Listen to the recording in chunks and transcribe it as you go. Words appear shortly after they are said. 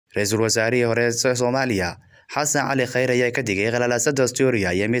Ra'iisul wasaarihii hore ee Somaaliya Xasan Cali Kheyre ayaa ka digay qalalaase dastuuri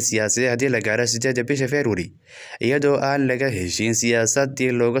ah iyo mid siyaasadeed haddii la gaaro 8 bisha February iyadoo aan laga heshiin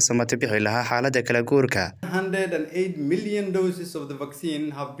siyaasadii looga samata bixi lahaa xaaladda kala guurka. 108 million doses of the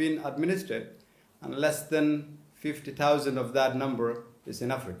vaccine have been administered and less than 50,000 of that number is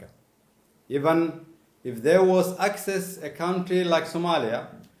in Africa. Even if there was access, a country like Somalia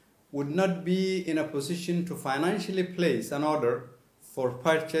would not be in a position to financially place an order for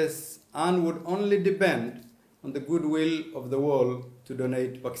purchase and would only depend on the goodwill of the world to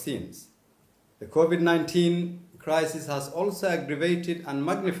donate vaccines. The COVID-19 crisis has also aggravated and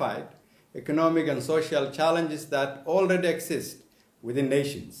magnified economic and social challenges that already exist within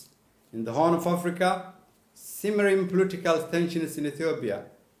nations. In the Horn of Africa, simmering political tensions in Ethiopia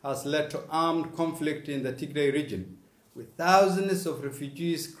has led to armed conflict in the Tigray region, with thousands of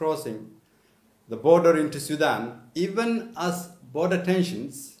refugees crossing the border into Sudan, even as border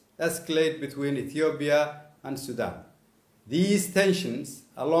tensions escalate between Ethiopia and Sudan. These tensions,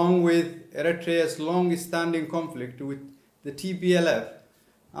 along with Eritrea's long-standing conflict with the TPLF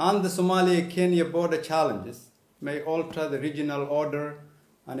and the Somalia-Kenya border challenges, may alter the regional order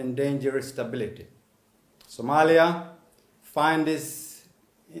and endanger stability. Somalia finds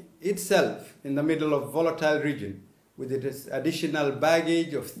itself in the middle of a volatile region with its additional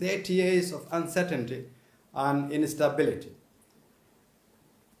baggage of 30 years of uncertainty and instability.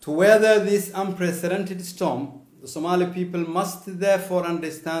 To weather this unprecedented storm, the Somali people must therefore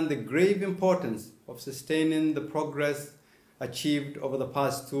understand the grave importance of sustaining the progress achieved over the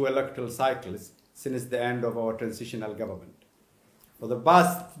past 2 electoral cycles since the end of our transitional government. For the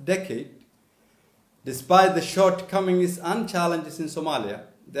past decade, despite the shortcomings and challenges in Somalia,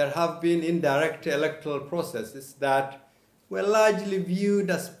 there have been indirect electoral processes that were largely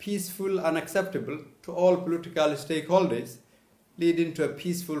viewed as peaceful and acceptable to all political stakeholders, leading to a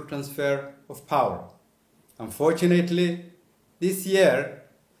peaceful transfer of power. Unfortunately, this year,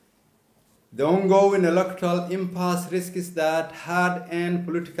 the ongoing electoral impasse risks that hard-earned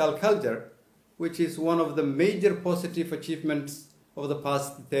political culture, which is one of the major positive achievements of the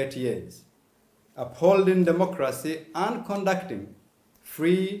past 30 years. Upholding democracy and conducting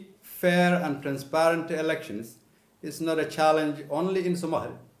free, fair, and transparent elections is not a challenge only in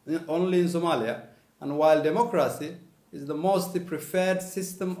Somalia, and while democracy is the most preferred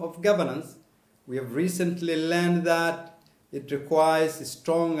system of governance, we have recently learned that it requires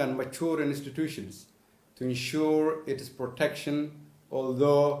strong and mature institutions to ensure its protection,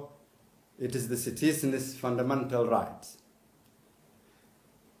 although it is the citizens' fundamental rights.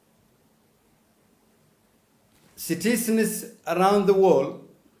 Citizens around the world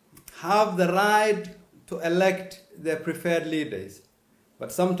have the right to elect their preferred leaders,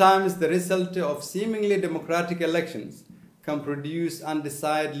 but sometimes the result of seemingly democratic elections can produce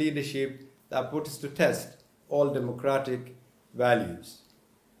undecided leadership that puts to test all democratic values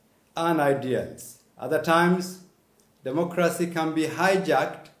and ideals. Other times, democracy can be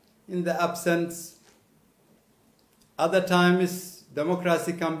hijacked in the absence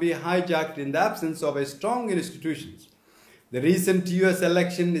of strong institutions. The recent US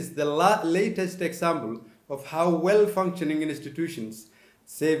election is the latest example of how well-functioning institutions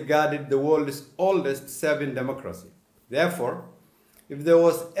safeguarded the world's oldest serving democracy. Therefore, if there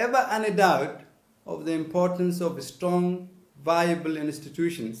was ever any doubt of the importance of strong, viable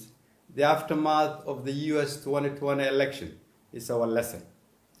institutions, the aftermath of the US 2020 election is our lesson.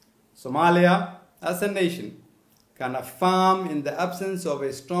 Somalia, as a nation, can affirm in the absence of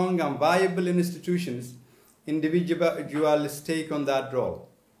a strong and viable institutions, individuals take on that role,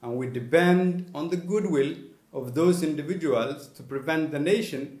 and we depend on the goodwill of those individuals to prevent the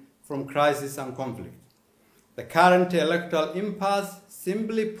nation from crisis and conflict. The current electoral impasse,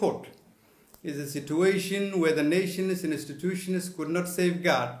 simply put, is a situation where the nation's institutions could not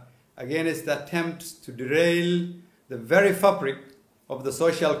safeguard against attempts to derail the very fabric of the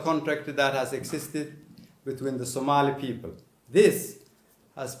social contract that has existed between the Somali people. This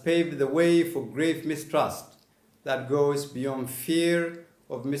has paved the way for grave mistrust that goes beyond fear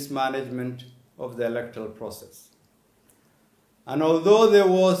of mismanagement of the electoral process. And although there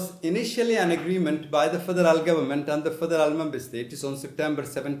was initially an agreement by the federal government and the federal member states on September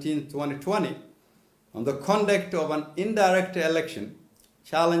 17, 2020, on the conduct of an indirect election,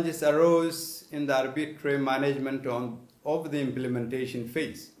 challenges arose in the arbitrary management of the implementation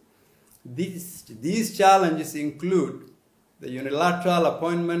phase. These challenges include the unilateral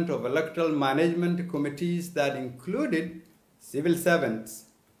appointment of electoral management committees that included civil servants,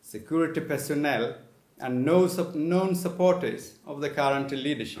 security personnel, and known supporters of the current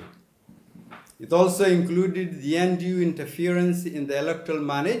leadership. It also included the undue interference in the electoral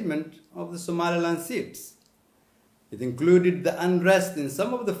management of the Somaliland seats. It included the unrest in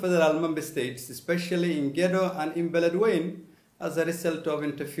some of the federal member states, especially in Gedo and in Beledweyne, as a result of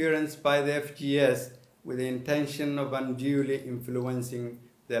interference by the FGS with the intention of unduly influencing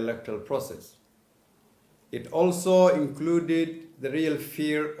the electoral process. It also included the real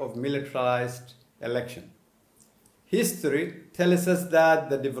fear of militarized election. History tells us that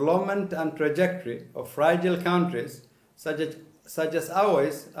the development and trajectory of fragile countries such as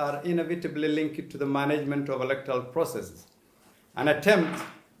ours are inevitably linked to the management of electoral processes. An attempt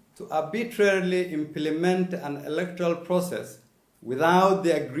to arbitrarily implement an electoral process without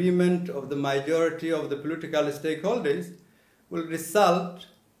the agreement of the majority of the political stakeholders will result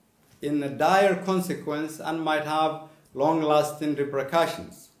in a dire consequence and might have long-lasting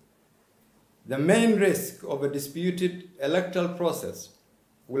repercussions. The main risk of a disputed electoral process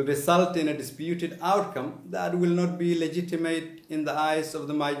will result in a disputed outcome that will not be legitimate in the eyes of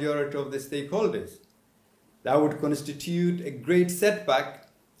the majority of the stakeholders. That would constitute a great setback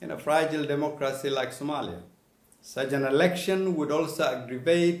in a fragile democracy like Somalia. Such an election would also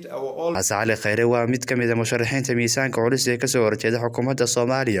aggravate our Xasan Cali Kheyre waa mid ka mid ah musharaxiinta miisaanka culus ee ka soo horjeeda xukuumadda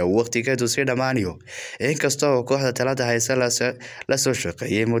Soomaaliya oo waqtigeedu sii dhamaanayo. Inkasta oo kooxda talada Haysan la soo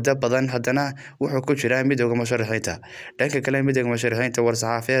shaqeeyay muddo badan, haddana wuxuu ku jiraa midowga musharaxiinta. Dhanka kale, midowga musharaxiinta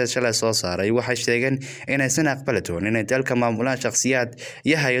war-saxaafadeed shalay soo saaray waxay sheegeen inaysan aqbali doonin inay dalka maamulaan shakhsiyaad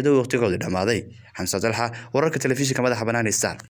iyo hay'ado waqtigoodu dhamaaday. Xamsa Dalxa, wararka telefishinka madaxa bannaan Star.